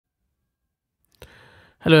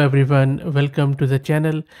Hello everyone, welcome to the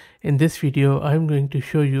channel. In this video, I'm going to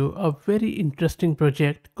show you a very interesting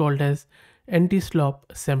project called as Antislop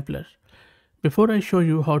Sampler. Before I show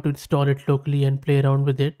you how to install it locally and play around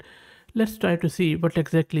with it, let's try to see what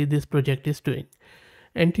exactly this project is doing.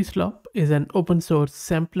 Antislop is an open source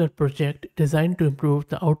sampler project designed to improve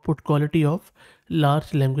the output quality of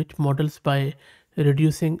large language models by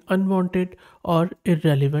reducing unwanted or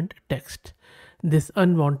irrelevant text. This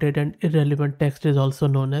unwanted and irrelevant text is also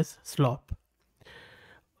known as slop.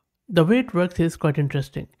 The way it works is quite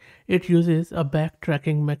interesting. It uses a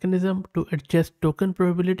backtracking mechanism to adjust token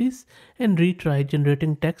probabilities and retry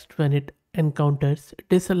generating text when it encounters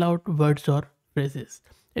disallowed words or phrases.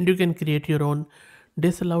 And you can create your own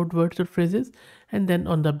disallowed words or phrases, and then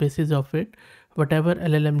on the basis of it, whatever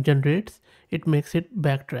LLM generates, it makes it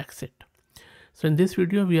backtracks it. So in this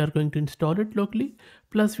video, we are going to install it locally,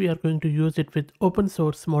 plus we are going to use it with open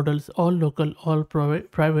source models, all local, all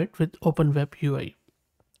private with Open WebUI.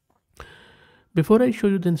 Before I show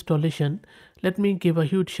you the installation, let me give a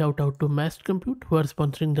huge shout out to Massed Compute who are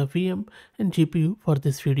sponsoring the VM and GPU for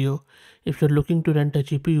this video. If you're looking to rent a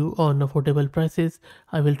GPU on affordable prices,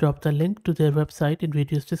 I will drop the link to their website in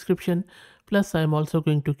video's description. Plus, I am also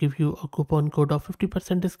going to give you a coupon code of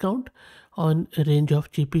 50% discount on a range of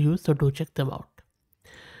GPUs, so do check them out.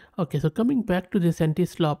 Okay, so coming back to this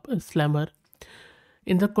Antislop Slammer,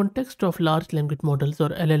 in the context of large language models or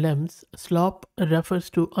LLMs, slop refers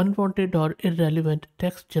to unwanted or irrelevant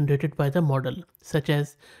text generated by the model, such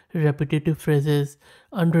as repetitive phrases,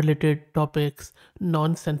 unrelated topics,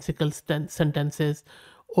 nonsensical sentences,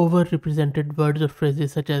 overrepresented words or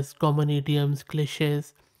phrases such as common idioms,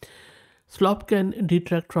 cliches. Slop can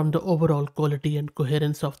detract from the overall quality and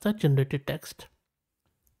coherence of the generated text.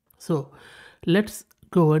 So let's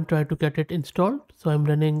go and try to get it installed. So I'm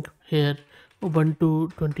running here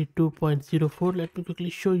Ubuntu 22.04. Let me quickly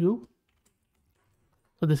show you.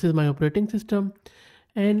 So this is my operating system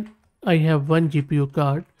and I have one GPU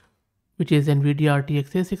card which is NVIDIA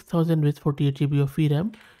RTX A6000 with 48 GB of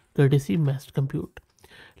VRAM courtesy Massed Compute.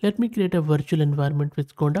 Let me create a virtual environment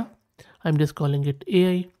with Conda. I'm just calling it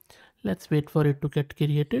AI. Let's wait for it to get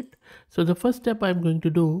created. So the first step I'm going to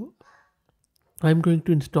do, I'm going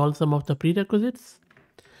to install some of the prerequisites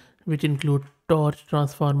which include torch,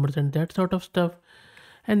 transformers and that sort of stuff.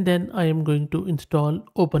 And then I am going to install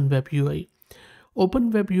Open WebUI.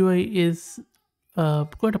 Open WebUI is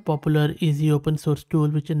quite a popular, easy open source tool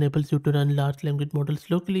which enables you to run large language models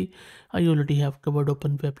locally. I already have covered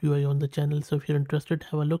Open WebUI on the channel, so if you're interested,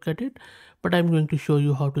 have a look at it. But I'm going to show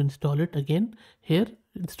you how to install it again. Here,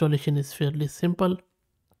 installation is fairly simple.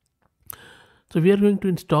 So we are going to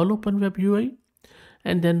install Open WebUI,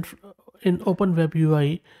 and then in Open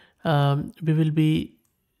WebUI, we will be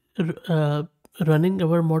running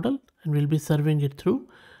our model and we'll be serving it through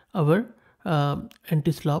our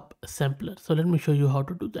Antislop Sampler. So let me show you how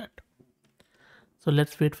to do that. So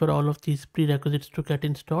let's wait for all of these prerequisites to get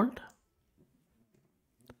installed.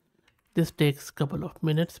 This takes a couple of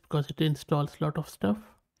minutes because it installs a lot of stuff.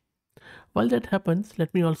 While that happens,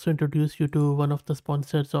 let me also introduce you to one of the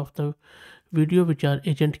sponsors of the video, which are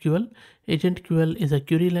AgentQL. AgentQL is a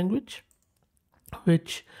query language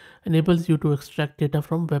which enables you to extract data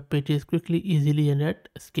from web pages quickly, easily, and at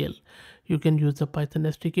scale. You can use the Python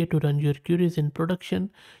SDK to run your queries in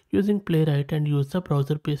production using Playwright and use the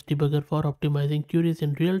browser-based debugger for optimizing queries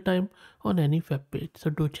in real time on any web page. So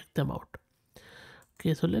do check them out.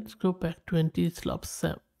 Okay, so let's go back to Antislop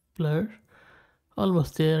Sampler.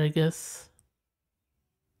 Almost there, I guess.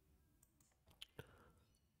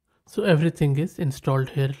 So everything is installed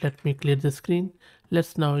here. Let me clear the screen.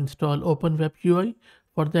 Let's now install Open WebUI.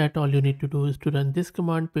 For that, all you need to do is to run this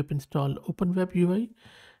command pip install Open WebUI,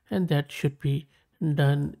 and that should be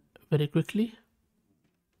done very quickly.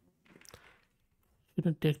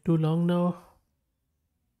 Shouldn't take too long now.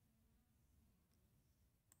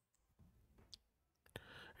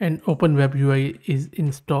 And Open WebUI is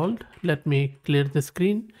installed. Let me clear the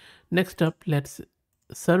screen. Next up, let's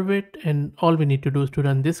serve it, and all we need to do is to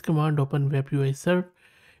run this command Open WebUI serve.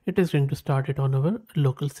 It is going to start it on our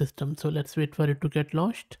local system. So let's wait for it to get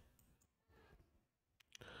launched.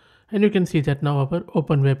 And you can see that now our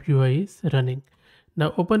Open WebUI is running.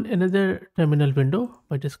 Now open another terminal window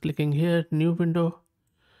by just clicking here, new window.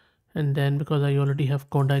 And then because I already have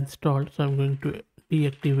Conda installed, so I'm going to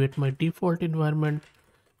deactivate my default environment.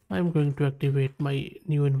 I'm going to activate my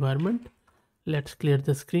new environment. Let's clear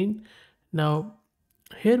the screen. Now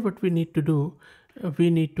here what we need to do, we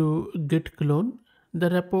need to git clone the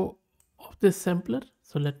repo of this sampler.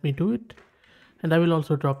 So let me do it, and I will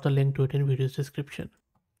also drop the link to it in video's description.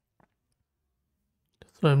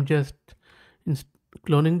 So I'm just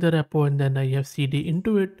cloning the repo, and then I have cd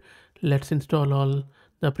into it. Let's install all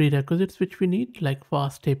the prerequisites which we need, like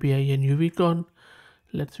fast API and UVCon.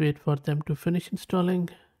 Let's wait for them to finish installing.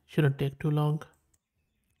 Shouldn't take too long.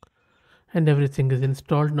 And everything is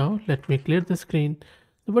installed now. Let me clear the screen.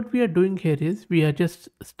 So what we are doing here is we are just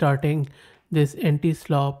starting this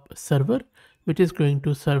Antislop server, which is going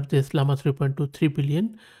to serve this Llama 3.23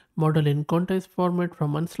 billion model in quantized format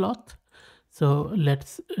from Antislop. So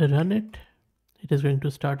let's run it. It is going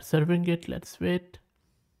to start serving it. Let's wait.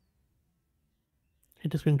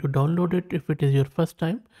 It is going to download it if it is your first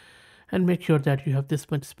time, and make sure that you have this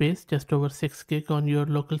much space, just over 6 gig on your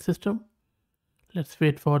local system. Let's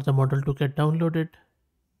wait for the model to get downloaded.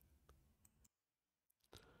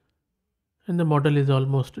 And the model is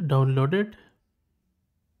almost downloaded.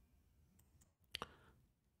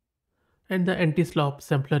 And the Antislop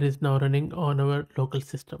sampler is now running on our local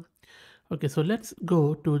system. Okay, so let's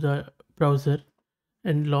go to the browser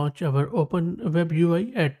and launch our open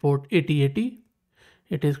WebUI at port 8080.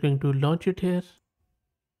 It is going to launch it here.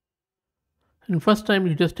 And first time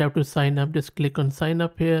you just have to sign up. Just click on sign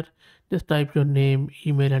up here. Just type your name,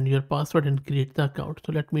 email, and your password and create the account.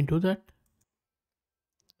 So let me do that.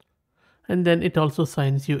 And then it also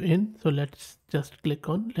signs you in. So let's just click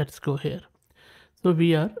on let's go here. So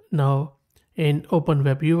we are now in open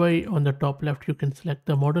WebUI. On the top left, you can select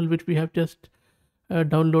the model which we have just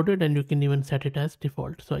downloaded, and you can even set it as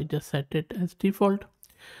default. So I just set it as default,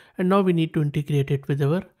 and now we need to integrate it with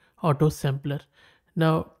our auto sampler.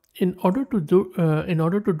 Now in order to do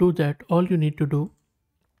that, all you need to do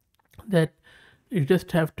that you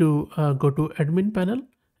just have to go to admin panel,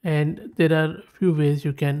 and there are few ways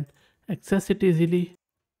you can access it easily.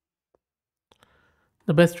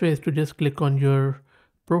 The best way is to just click on your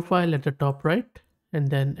profile at the top right, and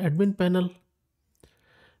then admin panel,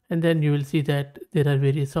 and then you will see that there are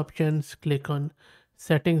various options. Click on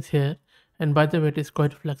settings here, and by the way, it is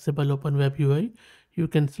quite flexible. Open WebUI, you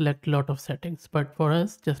can select a lot of settings, but for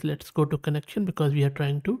us, just let's go to connection, because we are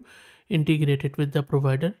trying to integrate it with the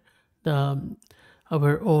provider, the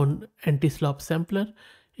our own Antislop sampler.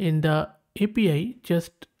 In the API,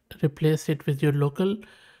 just replace it with your local,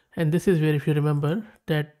 and this is where, if you remember,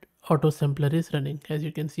 that auto sampler is running, as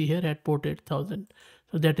you can see here, at port 8000.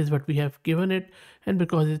 So that is what we have given it, and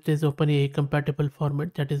because it is OpenAI compatible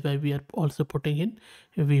format, that is why we are also putting in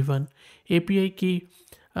v1 API key.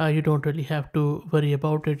 You don't really have to worry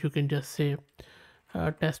about it. You can just say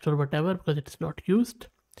test or whatever, because it's not used.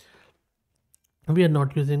 We are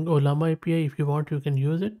not using Llama API. If you want, you can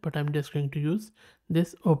use it, but I'm just going to use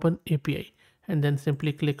this open API, and then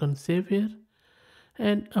simply click on save here,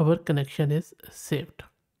 and our connection is saved.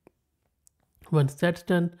 Once that's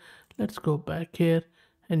done, let's go back here,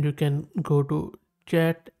 and you can go to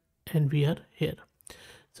chat, and we are here.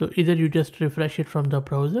 So either you just refresh it from the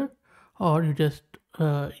browser, or you just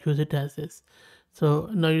use it as is. So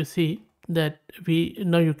now you see that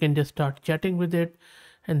now you can just start chatting with it,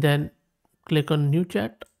 and then click on new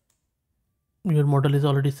chat. Your model is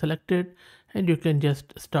already selected, and you can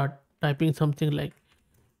just start typing something like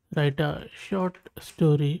write a short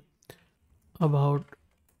story about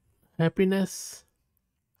happiness,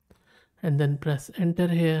 and then press enter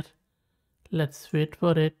here. Let's wait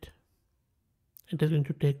for it. It is going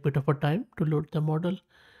to take a bit of a time to load the model.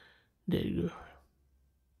 There you go.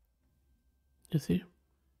 You see,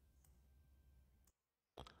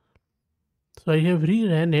 so I have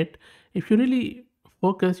reran it. If you really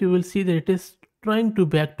focus, you will see that it is trying to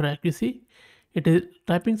backtrack. You see, it is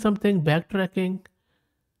typing something, backtracking.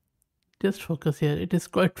 Just focus here. It is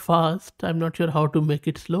quite fast. I'm not sure how to make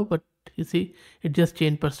it slow, but you see, it just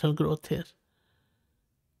changed personal growth here.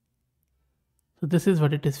 So this is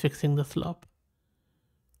what it is fixing the slop.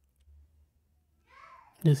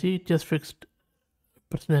 You see, it just fixed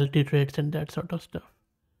personality traits and that sort of stuff.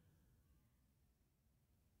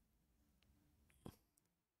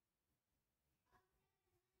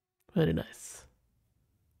 Very nice.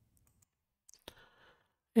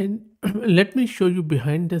 And let me show you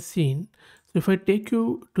behind the scene. So if I take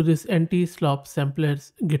you to this Antislop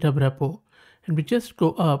Sampler's GitHub repo, and we just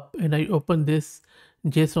go up, and I open this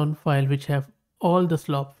JSON file which have all the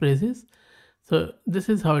slop phrases. So this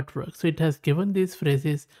is how it works. So it has given these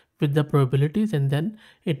phrases with the probabilities, and then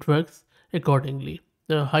it works accordingly.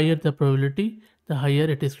 The higher the probability, the higher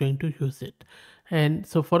it is going to use it. And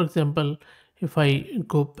so, for example, if I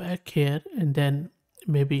go back here, and then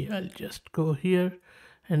maybe I'll just go here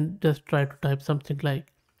and just try to type something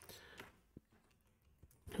like,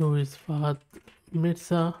 who is Fahad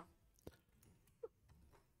Mirza,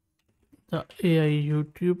 the AI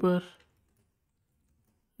YouTuber,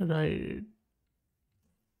 right?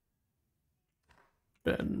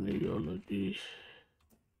 Genealogy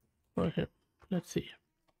for him. Let's see.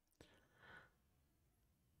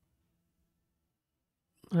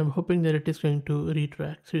 I'm hoping that it is going to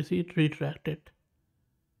retract. So you see it retracted.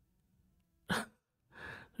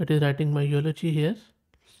 It is writing my eulogy here.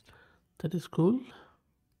 That is cool.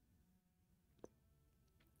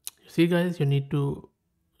 You see guys, you need to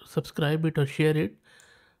subscribe it or share it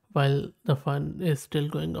while the fun is still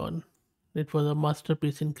going on. It was a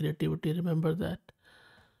masterpiece in creativity, remember that.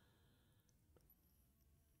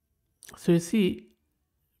 So you see,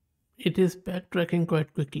 it is backtracking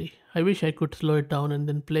quite quickly. I wish I could slow it down and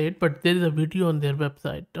then play it, but there is a video on their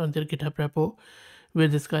website, on their GitHub repo, where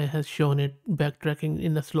this guy has shown it backtracking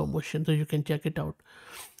in a slow motion, so you can check it out.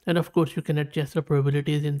 And of course, you can adjust the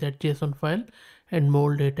probabilities in that JSON file and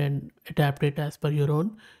mold it and adapt it as per your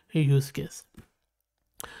own use case.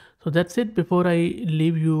 So that's it. Before I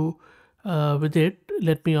leave you with it,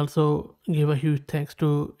 let me also give a huge thanks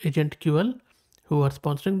to AgentQL who are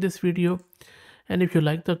sponsoring this video. And if you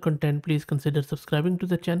like the content, please consider subscribing to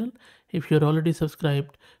the channel. If you're already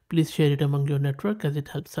subscribed, please share it among your network as it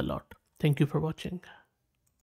helps a lot. Thank you for watching.